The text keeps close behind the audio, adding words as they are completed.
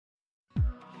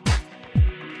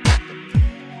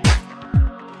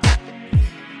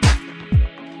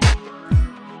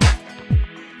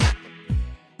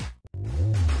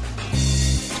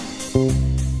Hey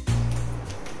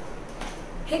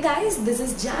guys, this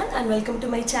is Jan and welcome to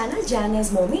my channel Jan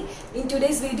as Mommy. In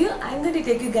today's video, I'm going to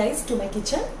take you guys to my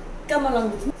kitchen. Come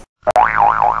along with me.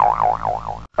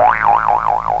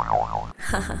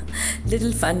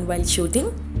 Little fun while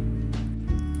shooting.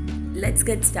 Let's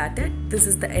get started. This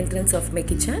is the entrance of my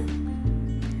kitchen.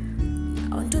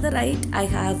 On to the right, I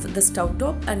have the stove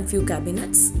top and few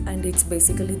cabinets, and it's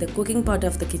basically the cooking part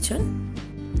of the kitchen.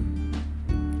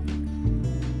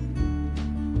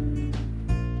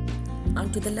 On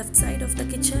to the left side of the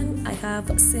kitchen, I have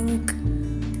a sink,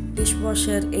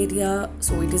 dishwasher area,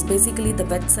 so it is basically the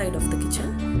wet side of the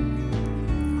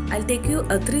kitchen. I'll take you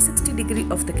a 360-degree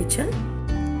of the kitchen,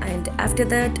 and after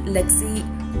that, let's see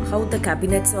how the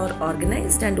cabinets are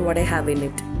organized and what I have in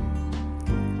it.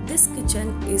 This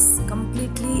kitchen is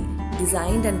completely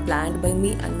designed and planned by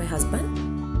me and my husband.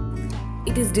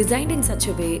 It is designed in such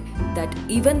a way that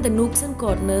even the nooks and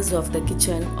corners of the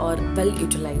kitchen are well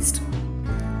utilized.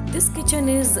 This kitchen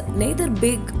is neither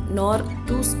big nor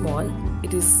too small.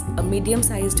 It is a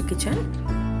medium-sized kitchen,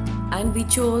 and we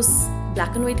chose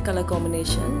black and white color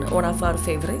combination, one of our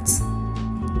favorites.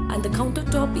 And the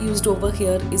countertop used over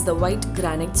here is the white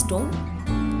granite stone.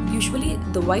 Usually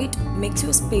the white makes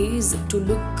your space to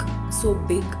look so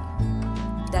big.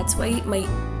 That's why my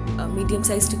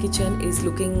medium-sized kitchen is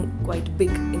looking quite big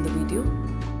in the video.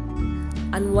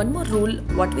 And one more rule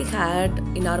what we had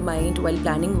in our mind while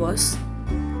planning was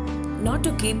not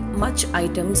to keep much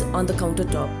items on the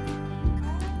countertop.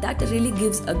 That really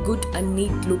gives a good and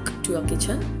neat look to your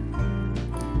kitchen.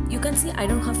 You can see I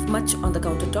don't have much on the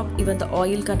countertop. Even the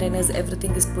oil containers,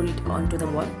 everything is pulled onto the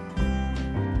wall.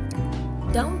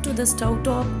 Down to the stove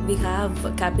top, we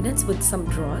have cabinets with some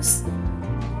drawers.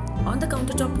 On the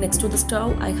countertop next to the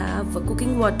stove, I have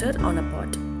cooking water on a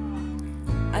pot.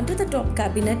 Under the top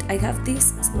cabinet, I have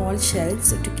these small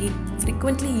shelves to keep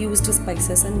frequently used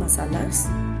spices and masalas.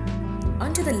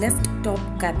 Onto the left top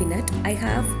cabinet, I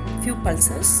have few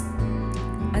pulses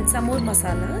and some more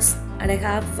masalas, and I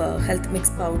have health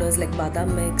mix powders like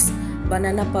badam mix,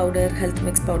 banana powder, health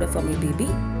mix powder for my baby.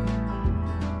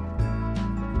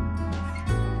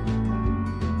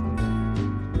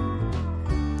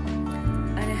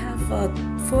 And I have a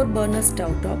 4-burner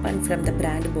stove top and from the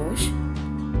brand Bosch.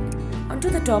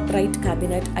 Onto the top right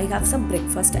cabinet, I have some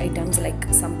breakfast items like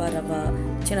sambar rava,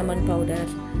 cinnamon powder,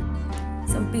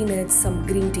 some peanuts, some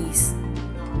green teas.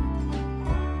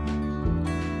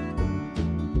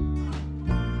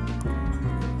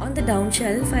 On the down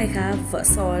shelf, I have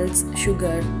salts,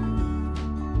 sugar.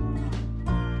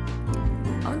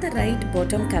 On the right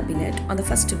bottom cabinet, on the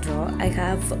first drawer, I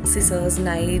have scissors,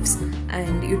 knives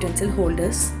and utensil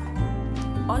holders.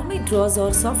 All my drawers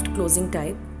are soft closing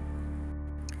type.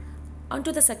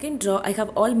 Onto the second drawer, I have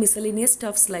all miscellaneous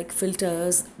stuffs like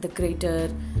filters, the grater,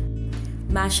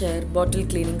 masher, bottle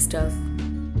cleaning stuff.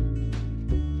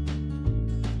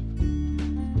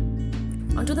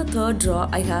 Onto the third drawer,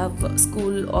 I have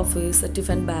school, office,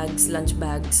 tiffin bags, lunch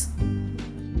bags.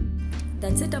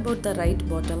 That's it about the right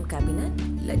bottom cabinet.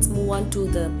 Let's move on to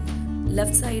the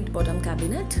left side bottom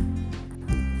cabinet.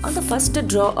 On the first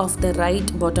drawer of the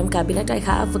right bottom cabinet, I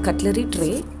have a cutlery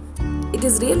tray. It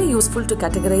is really useful to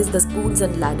categorize the spoons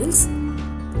and ladles.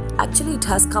 Actually, it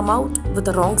has come out with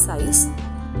the wrong size.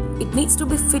 It needs to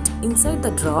be fit inside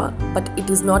the drawer, but it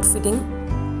is not fitting.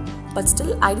 But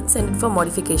still, I didn't send it for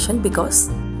modification because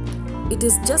it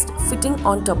is just fitting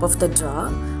on top of the drawer,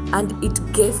 and it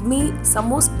gave me some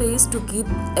more space to keep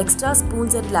extra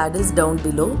spoons and ladles down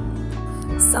below.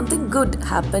 Something good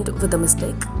happened with the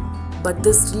mistake, but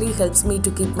this really helps me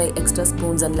to keep my extra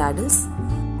spoons and ladles.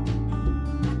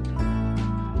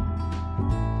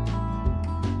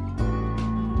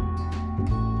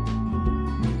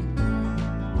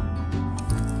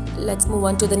 Let's move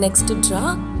on to the next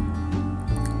drawer.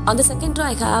 On the second drawer,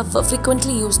 I have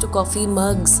frequently used coffee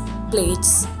mugs,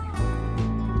 plates.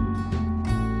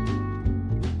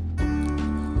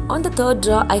 On the third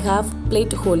drawer, I have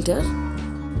plate holder.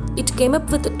 It came up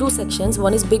with 2 sections.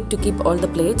 One is big to keep all the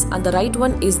plates, and the right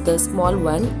one is the small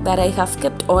one where I have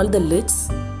kept all the lids.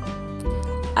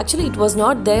 Actually, it was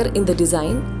not there in the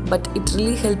design, but it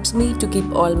really helps me to keep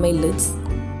all my lids.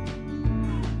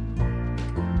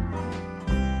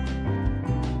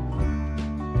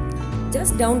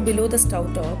 Just down below the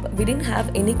stove top, we didn't have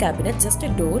any cabinet, just a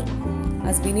door,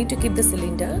 as we need to keep the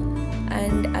cylinder,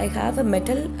 and I have a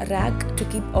metal rack to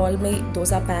keep all my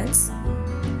dosa pans.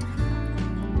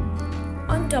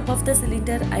 On top of the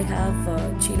cylinder, I have a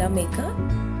chila maker,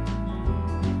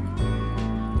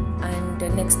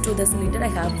 and next to the cylinder, I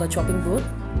have a chopping board.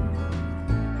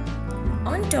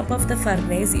 On top of the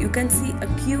furnace, you can see a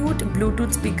cute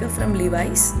Bluetooth speaker from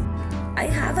Levi's. I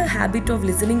have a habit of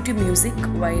listening to music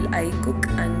while I cook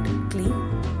and clean.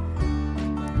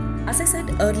 As I said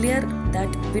earlier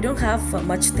that we don't have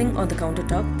much thing on the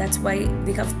countertop, that's why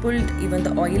we have pulled even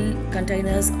the oil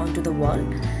containers onto the wall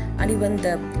and even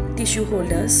the tissue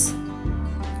holders.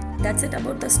 That's it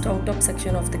about the stove top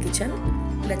section of the kitchen.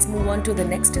 Let's move on to the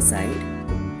next side.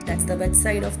 That's the wet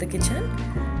side of the kitchen.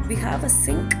 We have a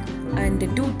sink and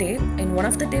two tape. In one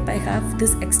of the tape I have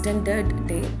this extended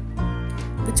tape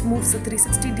which moves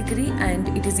 360 degree and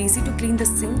it is easy to clean the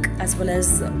sink as well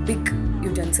as big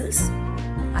utensils.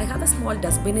 I have a small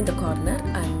dustbin in the corner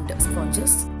and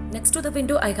sponges. Next to the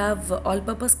window I have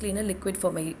all-purpose cleaner liquid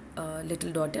for my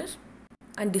little daughter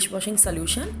and dishwashing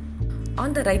solution.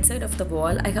 On the right side of the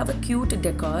wall I have a cute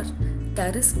decor.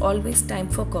 There is always time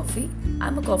for coffee.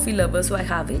 I'm a coffee lover, so I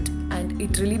have it and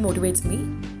it really motivates me.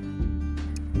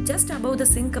 Just above the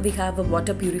sink we have a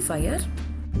water purifier.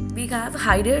 We have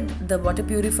hided the water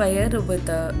purifier with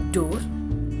a door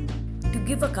to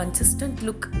give a consistent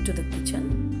look to the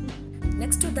kitchen.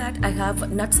 Next to that I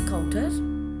have nuts counter.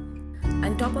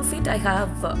 On top of it I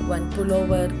have one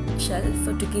pullover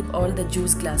shelf to keep all the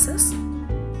juice glasses.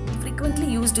 Frequently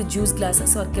used juice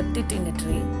glasses are kept it in a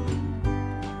tray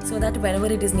so that whenever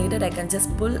it is needed I can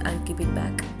just pull and keep it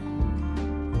back.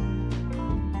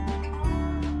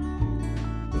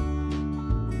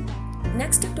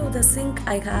 Next to the sink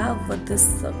I have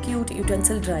this cute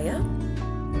utensil dryer.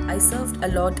 I surfed a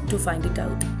lot to find it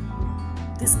out.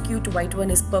 This cute white one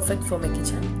is perfect for my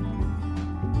kitchen.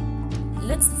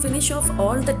 Let's finish off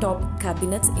all the top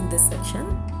cabinets in this section.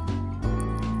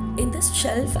 In this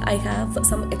shelf I have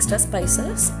some extra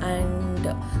spices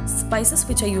and spices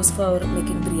which I use for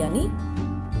making biryani.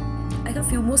 I have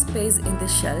few more space in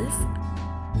this shelf.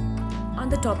 On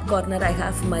the top corner I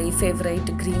have my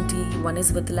favorite green tea. One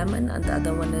is with lemon and the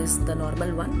other one is the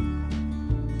normal one.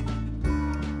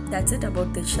 That's it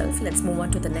about this shelf. Let's move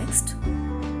on to the next.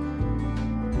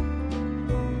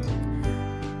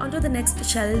 Onto the next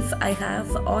shelf I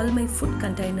have all my food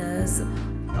containers,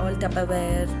 all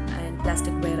Tupperware and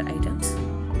plasticware items.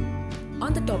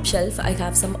 On the top shelf I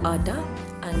have some atta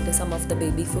and some of the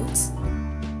baby foods.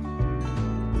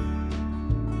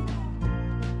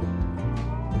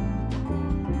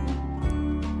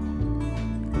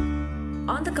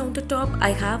 On the countertop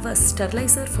I have a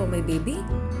sterilizer for my baby.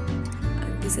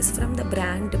 And this is from the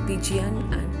brand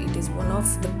Pigeon and it is one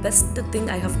of the best thing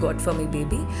I have got for my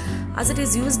baby. As it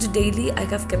is used daily I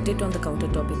have kept it on the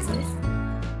countertop itself.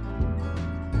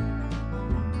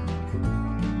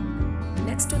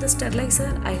 Next to the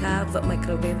sterilizer I have a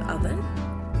microwave oven.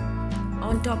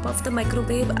 On top of the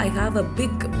microwave I have a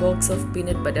big box of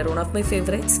peanut butter, one of my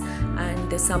favorites,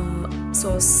 and some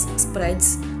sauce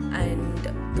spreads and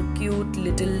the cute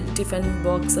little tiffin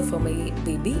box for my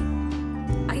baby.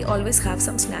 I always have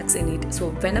some snacks in it,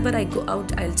 so whenever I go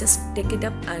out I'll just take it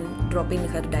up and drop in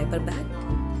her diaper bag.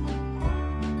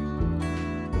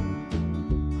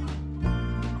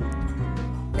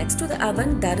 Next to the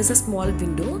oven there is a small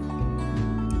window.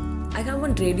 I have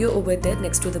one radio over there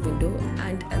next to the window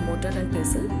and a motor and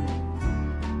pestle.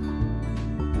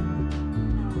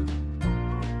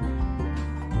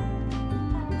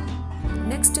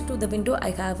 Next to the window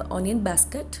I have onion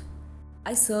basket.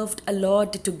 I surfed a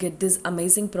lot to get this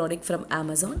amazing product from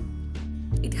Amazon.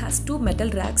 It has two metal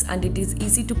racks and it is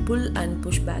easy to pull and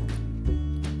push back.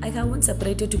 I have one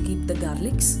separator to keep the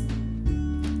garlics.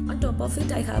 On top of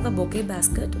it I have a bouquet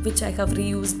basket which I have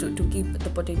reused to keep the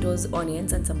potatoes,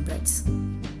 onions and some breads.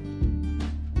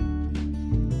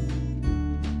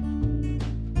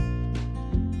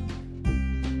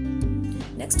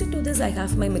 Next to this I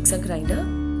have my mixer grinder.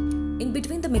 In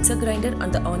between the mixer grinder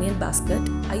and the onion basket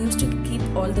I used to keep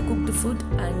all the cooked food,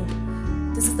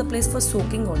 and this is the place for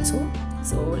soaking also.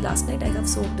 So last night I have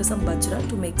soaked some bajra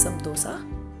to make some dosa.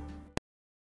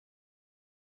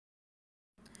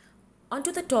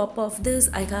 Onto the top of this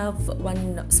I have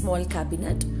one small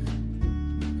cabinet.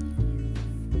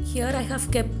 Here I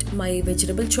have kept my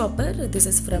vegetable chopper. This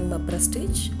is from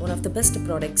Prestige, one of the best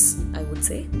products I would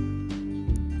say.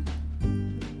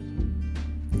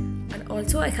 And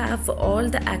also I have all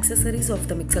the accessories of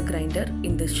the mixer grinder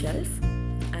in this shelf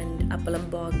and appalam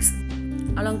box.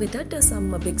 Along with that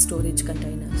some big storage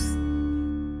containers.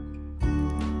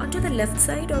 Onto the left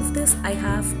side of this I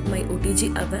have my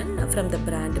OTG oven from the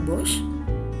brand Bosch.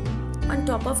 On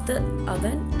top of the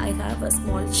oven I have a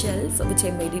small shelf which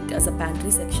I made it as a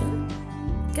pantry section.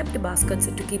 Kept baskets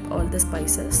to keep all the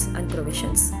spices and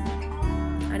provisions.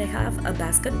 And I have a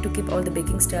basket to keep all the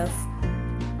baking stuff.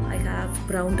 I have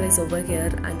brown rice over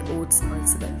here and oats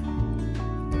as well.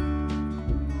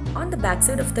 On the back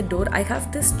side of the door I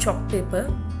have this chalk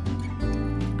paper.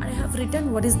 I have have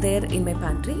written what is there in my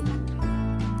pantry,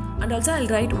 and also I'll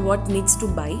write what needs to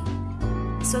buy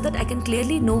so that I can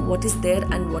clearly know what is there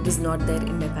and what is not there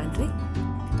in my pantry.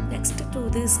 Next to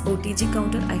this OTG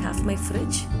counter, I have my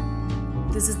fridge.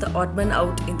 This is the odd man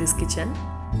out in this kitchen.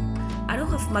 I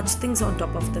don't have much things on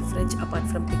top of the fridge apart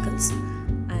from pickles,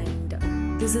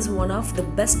 and this is one of the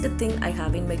best thing I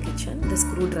have in my kitchen, the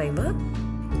screwdriver.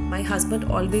 My husband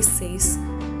always says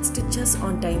stitches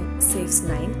on time saves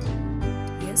 9.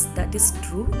 Yes, that is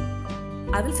true.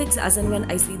 I will fix as and when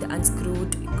I see the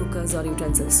unscrewed cookers or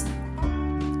utensils.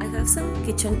 I have some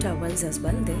kitchen towels as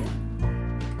well there.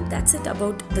 That's it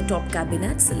about the top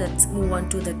cabinets. Let's move on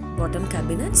to the bottom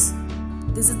cabinets.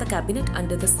 This is the cabinet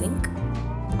under the sink.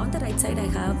 On the right side, I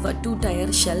have a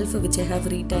 2-tier shelf which I have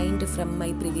retained from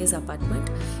my previous apartment.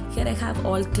 Here I have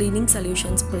all cleaning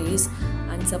solution sprays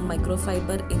and some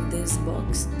microfiber in this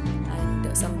box,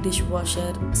 and some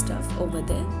dishwasher stuff over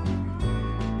there.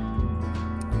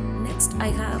 Next, I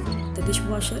have the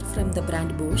dishwasher from the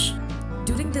brand Bosch.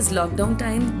 During this lockdown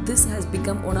time, this has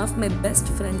become one of my best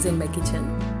friends in my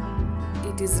kitchen.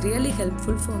 It is really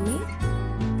helpful for me.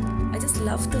 I just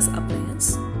love this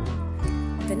appliance.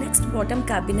 The next bottom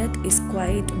cabinet is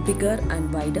quite bigger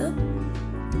and wider.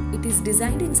 It is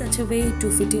designed in such a way to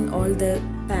fit in all the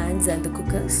pans and the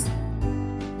cookers.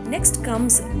 Next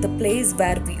comes the place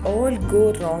where we all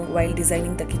go wrong while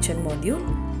designing the kitchen module.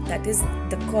 That is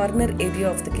the corner area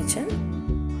of the kitchen.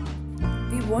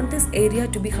 We want this area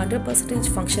to be 100%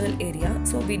 functional area,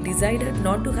 so we decided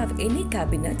not to have any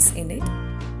cabinets in it.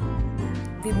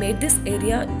 We made this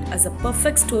area as a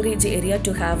perfect storage area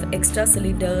to have extra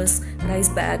cylinders, rice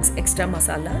bags, extra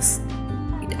masalas.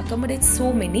 It accommodates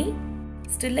so many.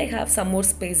 Still I have some more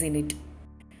space in it.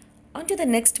 On to the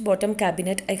next bottom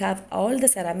cabinet, I have all the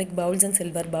ceramic bowls and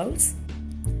silver bowls.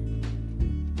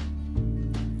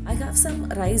 I have some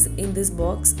rice in this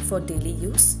box for daily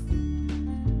use.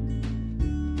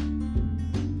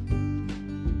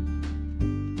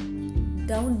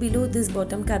 Down below this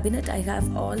bottom cabinet, I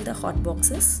have all the hot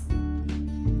boxes.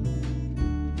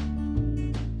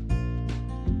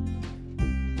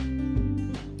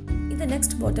 In the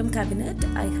next bottom cabinet,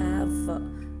 I have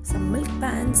some milk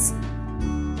pans.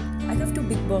 I have 2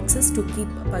 big boxes to keep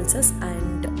pulses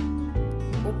and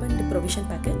opened provision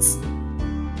packets.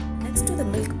 Next to the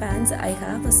milk pans, I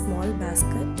have a small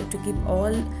basket to keep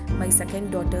all my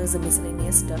second daughter's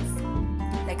miscellaneous stuff,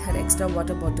 like her extra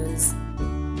water bottles.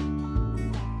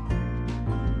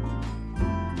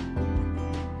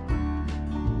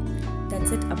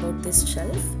 That's it about this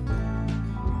shelf.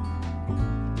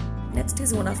 Next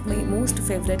is one of my most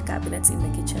favorite cabinets in my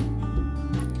kitchen.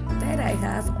 There I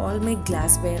have all my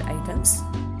glassware items.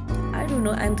 I don't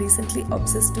know, I'm recently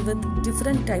obsessed with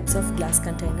different types of glass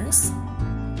containers.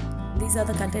 These are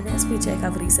the containers which I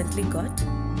have recently got.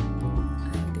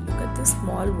 And look at this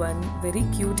small one, very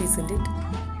cute, isn't it?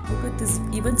 Look at this,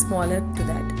 even smaller to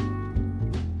that.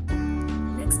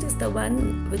 Next is the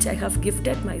one which I have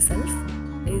gifted myself,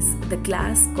 is the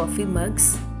glass coffee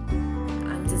mugs.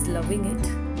 I'm just loving it.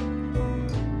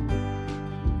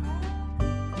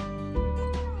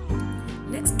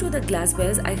 Next to the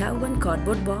glasswares, I have one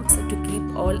cardboard box to keep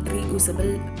all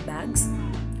reusable bags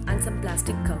and some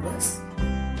plastic covers.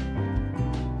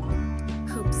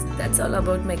 Oops, that's all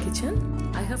about my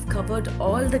kitchen. I have covered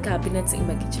all the cabinets in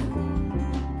my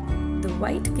kitchen. The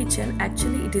white kitchen,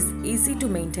 actually it is easy to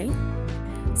maintain.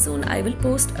 Soon I will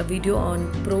post a video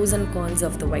on pros and cons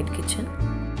of the white kitchen.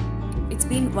 It's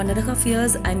been 1.5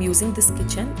 years I'm using this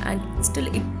kitchen and still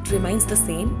it remains the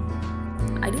same.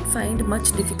 I didn't find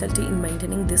much difficulty in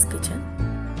maintaining this kitchen.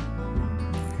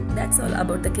 That's all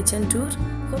about the kitchen tour.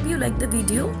 Hope you liked the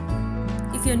video.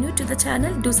 If you're new to the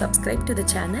channel, do subscribe to the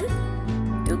channel.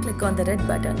 Do click on the red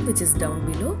button which is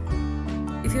down below.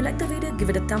 If you like the video, give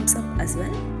it a thumbs up as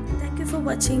well. Thank you for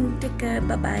watching. Take care.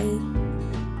 Bye bye.